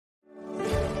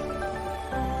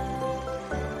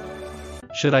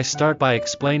should I start by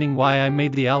explaining why I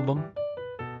made the album?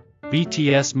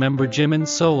 BTS member Jimin's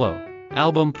solo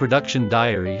album production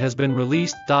diary has been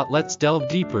released. Let's delve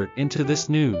deeper into this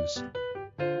news.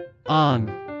 On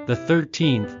the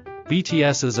 13th,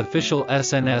 BTS's official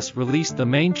SNS released the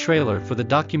main trailer for the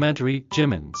documentary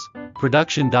Jimin's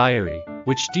Production Diary,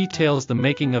 which details the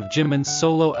making of Jimin's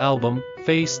solo album,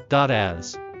 Face.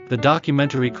 As the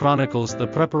documentary chronicles the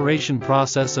preparation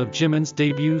process of Jimin's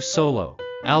debut solo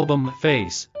album,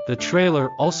 Face, the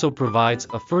trailer also provides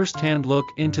a first-hand look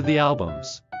into the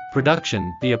album's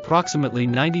production. The approximately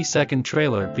 90-second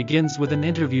trailer begins with an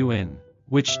interview in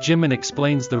which Jimin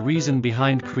explains the reason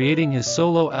behind creating his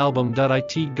solo album.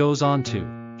 It goes on to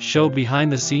show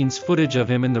behind-the-scenes footage of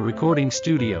him in the recording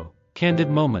studio, candid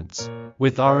moments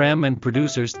with RM and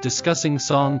producers discussing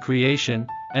song creation,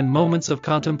 and moments of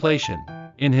contemplation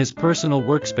in his personal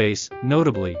workspace.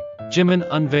 Notably, Jimin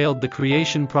unveiled the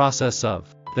creation process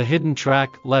of the hidden track,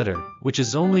 Letter, which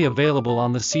is only available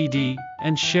on the CD,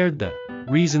 and shared the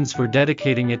reasons for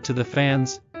dedicating it to the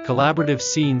fans. Collaborative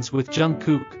scenes with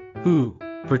Jungkook, who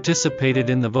participated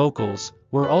in the vocals,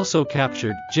 were also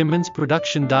captured. Jimin's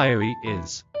production diary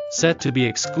is set to be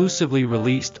exclusively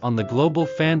released on the global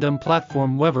fandom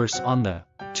platform Weverse on the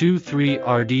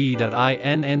 23rd.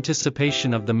 In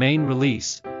anticipation of the main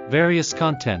release, various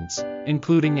contents,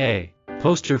 including a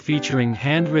poster featuring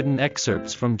handwritten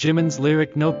excerpts from Jimin's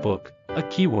lyric notebook, a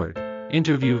keyword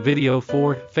interview video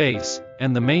for Face,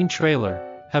 and the main trailer,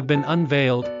 have been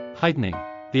unveiled, heightening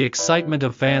the excitement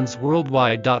of fans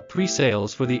worldwide.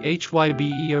 Pre-sales for the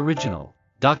HYBE original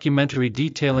documentary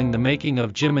detailing the making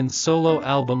of Jimin's solo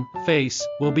album, Face,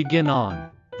 will begin on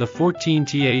the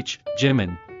 14th.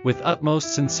 Jimin, with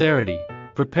utmost sincerity,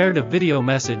 prepared a video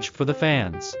message for the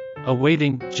fans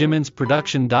awaiting Jimin's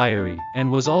production diary,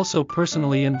 and was also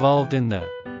personally involved in the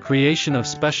creation of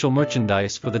special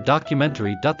merchandise for the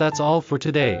documentary. That's all for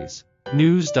today's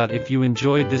news. If you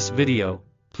enjoyed this video,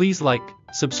 please like,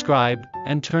 subscribe,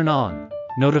 and turn on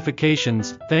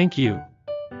notifications. Thank you.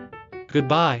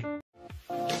 Goodbye.